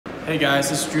Hey guys,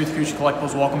 this is Drew with Future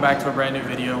Collectibles. Welcome back to a brand new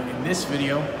video. In this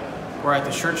video, we're at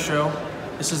the shirt show.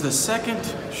 This is the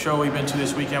second show we've been to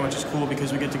this weekend, which is cool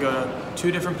because we get to go to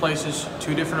two different places,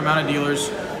 two different amount of dealers,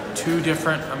 two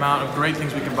different amount of great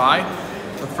things we can buy.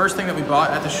 The first thing that we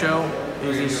bought at the show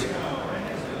is this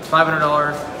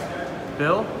 $500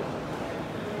 bill,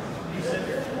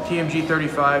 TMG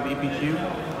 35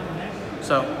 EPQ.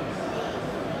 So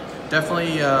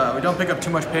definitely, we don't pick up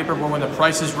too much paper, but when the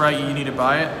price is right, you need to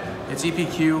buy it. It's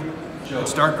EPQ,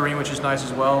 it's dark green, which is nice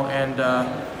as well. And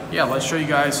yeah, let's show you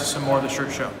guys some more of the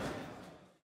shirt show.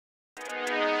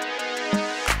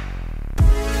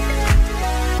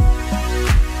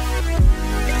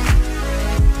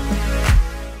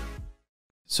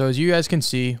 So as you guys can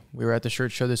see, we were at the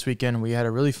shirt show this weekend. We had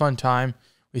a really fun time.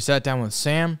 We sat down with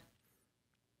Sam.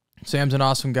 Sam's an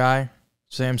awesome guy.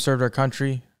 Sam served our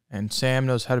country, and Sam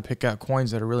knows how to pick out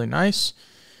coins that are really nice.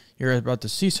 You're about to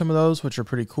see some of those, which are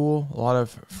pretty cool. A lot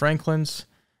of Franklins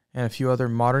and a few other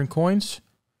modern coins.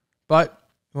 But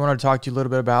we wanted to talk to you a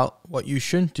little bit about what you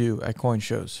shouldn't do at coin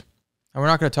shows. And we're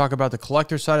not going to talk about the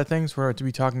collector side of things. We're going to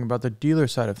be talking about the dealer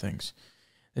side of things.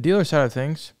 The dealer side of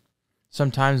things,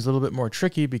 sometimes a little bit more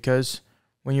tricky because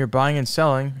when you're buying and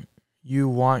selling, you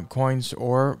want coins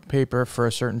or paper for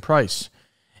a certain price.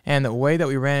 And the way that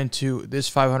we ran into this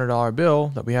 $500 bill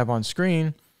that we have on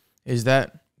screen is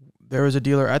that there was a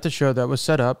dealer at the show that was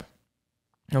set up.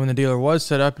 And when the dealer was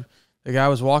set up, the guy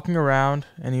was walking around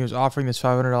and he was offering this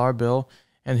 $500 bill.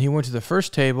 And he went to the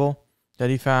first table that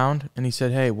he found and he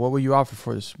said, "Hey, what will you offer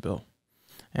for this bill?"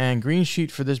 And green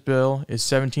sheet for this bill is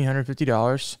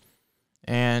 $1,750.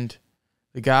 And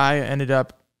the guy ended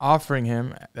up offering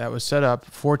him, that was set up,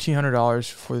 $1,400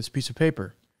 for this piece of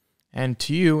paper. And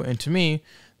to you and to me,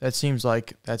 that seems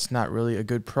like that's not really a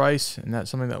good price, and that's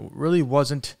something that really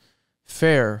wasn't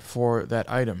fair for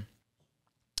that item.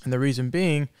 And the reason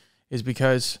being is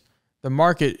because the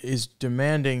market is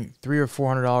demanding $300 or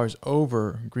 $400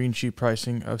 over green sheet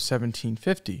pricing of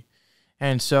 $1,750.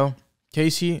 And so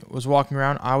Casey was walking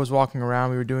around, I was walking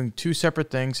around, we were doing two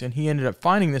separate things, and he ended up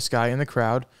finding this guy in the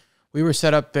crowd. We were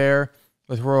set up there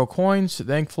with Royal Coins,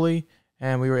 thankfully,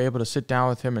 and we were able to sit down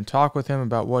with him and talk with him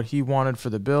about what he wanted for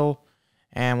the bill.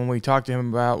 And when we talked to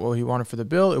him about what he wanted for the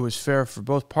bill, it was fair for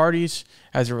both parties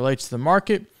as it relates to the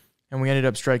market, and we ended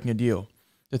up striking a deal.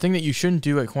 The thing that you shouldn't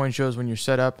do at coin shows when you're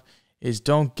set up is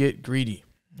don't get greedy.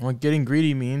 What getting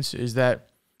greedy means is that,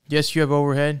 yes, you have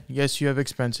overhead, yes, you have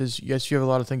expenses, yes, you have a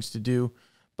lot of things to do,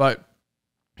 but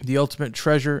the ultimate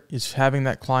treasure is having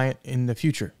that client in the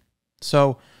future.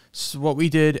 So what we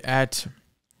did at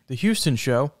the Houston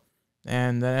show,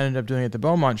 and then ended up doing it at the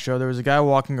Beaumont show, there was a guy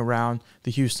walking around the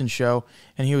Houston show,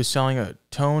 and he was selling a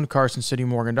toned Carson City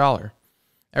Morgan dollar.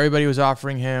 Everybody was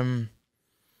offering him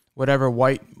whatever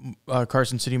white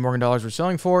Carson City Morgan dollars were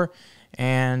selling for,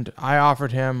 and I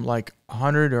offered him like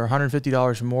 $100 or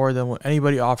 $150 more than what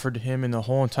anybody offered him in the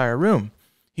whole entire room.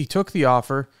 He took the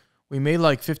offer. We made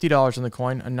like $50 on the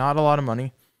coin, not a lot of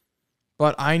money,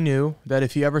 but I knew that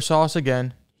if he ever saw us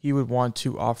again, he would want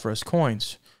to offer us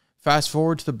coins. Fast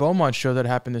forward to the Beaumont show that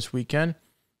happened this weekend.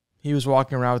 He was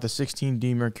walking around with a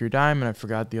 16D Mercury Dime, and I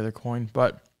forgot the other coin,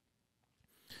 but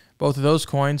both of those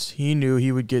coins, he knew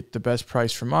he would get the best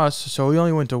price from us, so he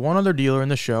only went to one other dealer in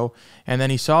the show, and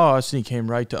then he saw us and he came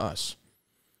right to us.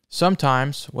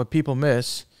 Sometimes what people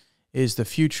miss is the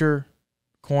future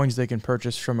coins they can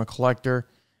purchase from a collector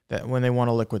that when they want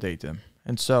to liquidate them.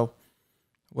 And so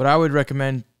what I would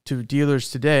recommend to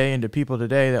dealers today and to people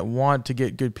today that want to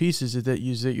get good pieces is that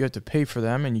you have to pay for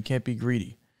them and you can't be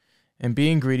greedy. And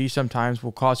being greedy sometimes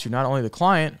will cost you not only the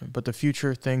client, but the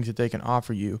future things that they can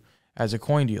offer you as a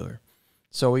coin dealer.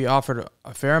 So we offered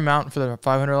a fair amount for the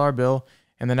 $500 bill,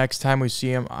 and the next time we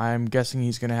see him, I'm guessing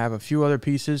he's going to have a few other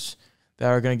pieces that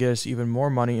are going to get us even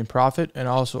more money in profit and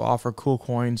also offer cool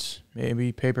coins,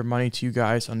 maybe paper money to you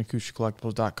guys on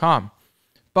AcousticCollectibles.com.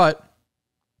 But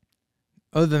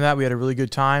other than that, we had a really good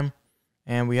time,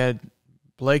 and we had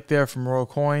Blake there from Royal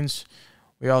Coins.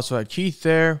 We also had Keith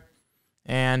there,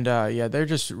 and yeah, they're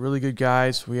just really good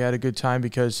guys. We had a good time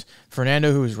because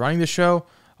Fernando, who was running the show,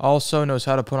 also knows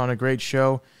how to put on a great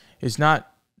show. Is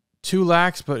not too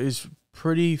lax, but is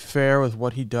pretty fair with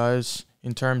what he does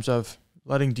in terms of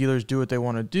letting dealers do what they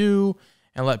want to do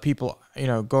and let people,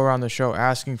 go around the show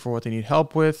asking for what they need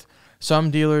help with.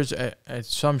 Some dealers at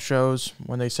some shows,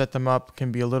 when they set them up,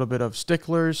 can be a little bit of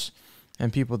sticklers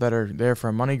and people that are there for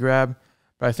a money grab.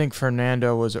 But I think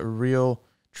Fernando was a real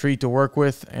treat to work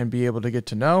with and be able to get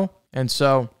to know. And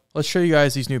so let's show you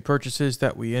guys these new purchases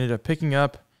that we ended up picking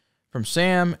up from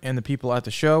Sam and the people at the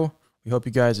show. We hope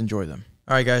you guys enjoy them.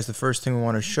 All right, guys, the first thing we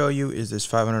want to show you is this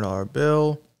 $500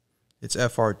 bill. It's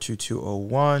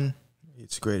FR2201.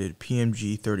 It's graded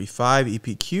PMG 35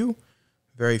 EPQ.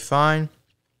 Very fine.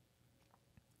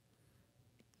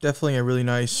 Definitely a really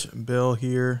nice bill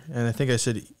here. And I think I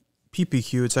said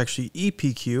PPQ. It's actually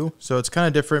EPQ. So it's kind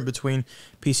of different between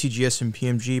PCGS and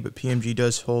PMG, but PMG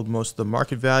does hold most of the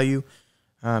market value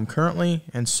currently.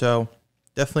 And so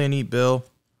definitely a neat bill.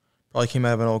 Probably came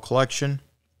out of an old collection.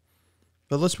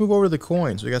 But let's move over to the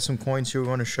coins. We got some coins here we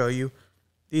want to show you.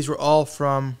 These were all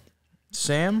from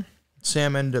Sam.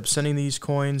 Sam ended up sending these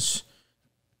coins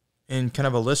in kind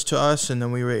of a list to us, and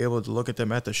then we were able to look at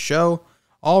them at the show.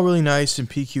 All really nice in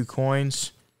PQ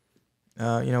coins.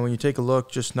 When you take a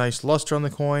look, just nice luster on the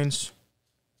coins.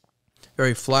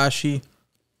 Very flashy.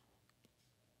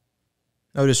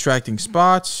 No distracting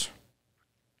spots.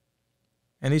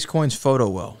 And these coins photo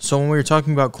well. So when we were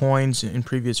talking about coins in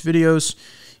previous videos,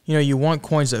 you want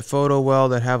coins that photo well,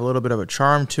 that have a little bit of a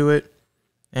charm to it.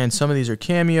 And some of these are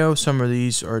cameo, some of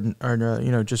these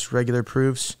are just regular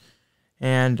proofs.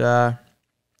 And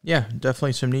yeah,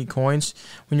 definitely some neat coins.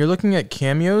 When you're looking at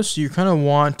cameos, you kind of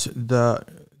want the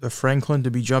Franklin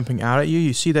to be jumping out at you.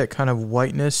 You see that kind of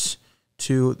whiteness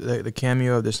to the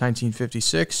cameo of this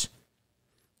 1956.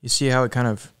 You see how it kind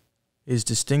of is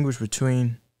distinguished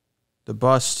between the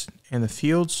bust and the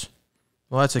fields.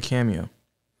 Well, that's a cameo.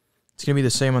 It's going to be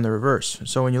the same on the reverse.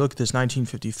 So when you look at this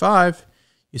 1955,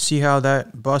 you see how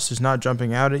that bust is not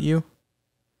jumping out at you.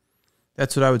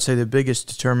 That's what I would say the biggest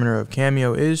determiner of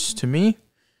cameo is to me.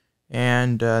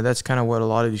 And that's kind of what a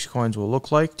lot of these coins will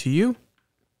look like to you.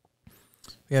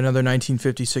 We got another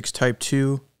 1956 Type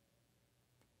 2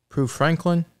 Proof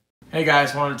Franklin. Hey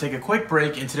guys, wanted to take a quick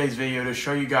break in today's video to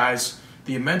show you guys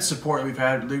the immense support we've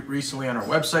had recently on our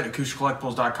website,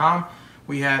 AcousticCollectibles.com.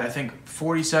 We had, I think,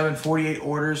 48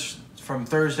 orders from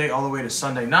Thursday all the way to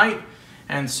Sunday night.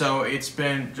 And so it's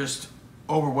been just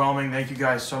overwhelming. Thank you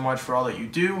guys so much for all that you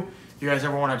do. If you guys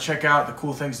ever want to check out the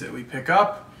cool things that we pick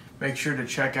up, make sure to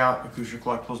check out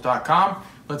AcousticCollectibles.com.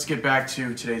 Let's get back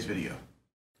to today's video.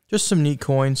 Just some neat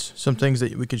coins, some things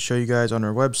that we could show you guys on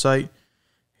our website.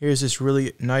 Here's this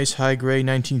really nice high-grade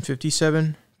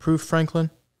 1957 Proof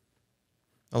Franklin.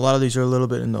 A lot of these are a little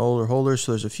bit in the older holders,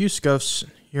 so there's a few scuffs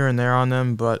here and there on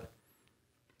them, but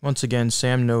once again,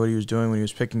 Sam knew what he was doing when he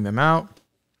was picking them out.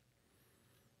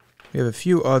 We have a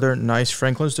few other nice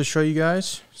Franklins to show you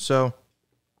guys. So,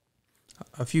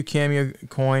 a few cameo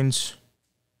coins,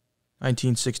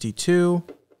 1962,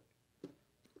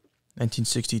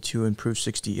 1962 and Proof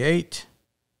 68.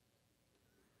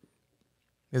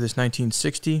 We have this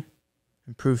 1960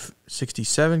 and Proof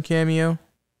 67 cameo.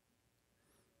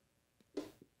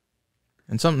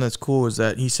 And something that's cool is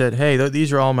that he said, hey,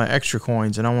 these are all my extra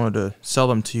coins and I wanted to sell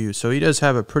them to you. So he does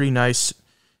have a pretty nice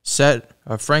set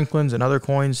of Franklins and other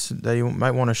coins that he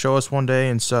might want to show us one day.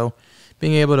 And so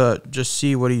being able to just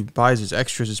see what he buys as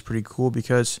extras is pretty cool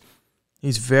because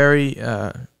he's very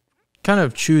kind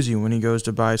of choosy when he goes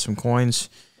to buy some coins.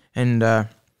 And when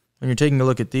you're taking a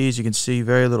look at these, you can see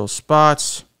very little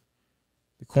spots.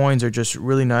 The coins are just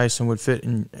really nice and would fit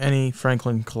in any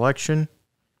Franklin collection.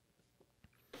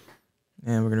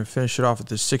 And we're going to finish it off with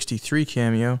this 63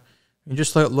 cameo. And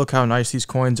just look how nice these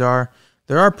coins are.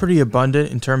 They are pretty abundant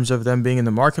in terms of them being in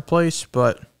the marketplace,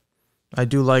 but I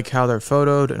do like how they're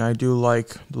photoed, and I do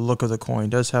like the look of the coin.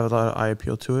 It does have a lot of eye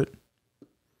appeal to it.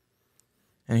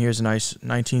 And here's a nice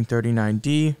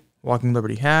 1939D Walking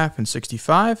Liberty half in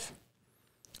 65.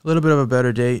 A little bit of a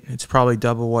better date. It's probably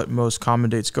double what most common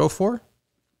dates go for.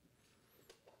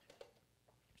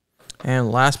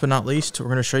 And last but not least, we're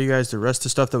going to show you guys the rest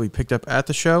of stuff that we picked up at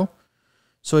the show.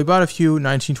 So we bought a few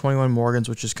 1921 Morgans,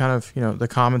 which is kind of, the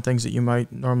common things that you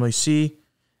might normally see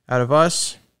out of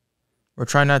us. We're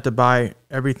trying not to buy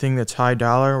everything that's high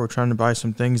dollar. We're trying to buy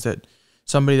some things that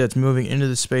somebody that's moving into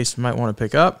the space might want to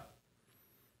pick up.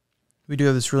 We do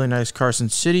have this really nice Carson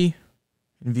City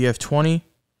in VF20.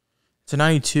 It's a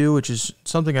 92, which is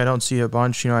something I don't see a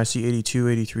bunch. I see 82,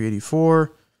 83,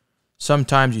 84.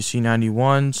 Sometimes you see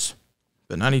 91s.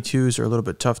 But 92s are a little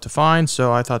bit tough to find,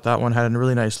 so I thought that one had a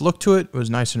really nice look to it. It was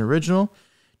nice and original,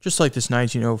 just like this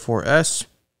 1904S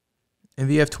in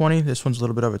VF20. This one's a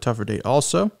little bit of a tougher date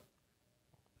also.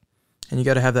 And you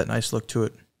got to have that nice look to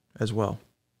it as well.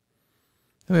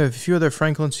 Then we have a few other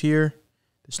Franklins here.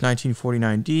 This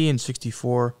 1949D and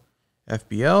 64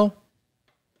 FBL.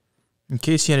 And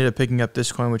Casey ended up picking up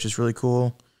this coin, which is really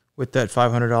cool, with that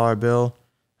 $500 bill.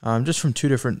 Just from two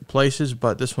different places,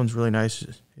 but this one's really nice.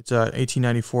 It's a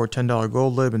 1894 $10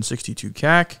 gold lib and 62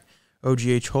 CAC.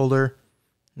 OGH holder.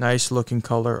 Nice looking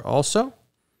color also.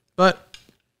 But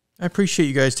I appreciate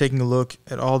you guys taking a look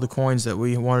at all the coins that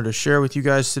we wanted to share with you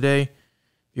guys today. If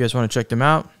you guys want to check them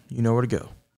out, you know where to go.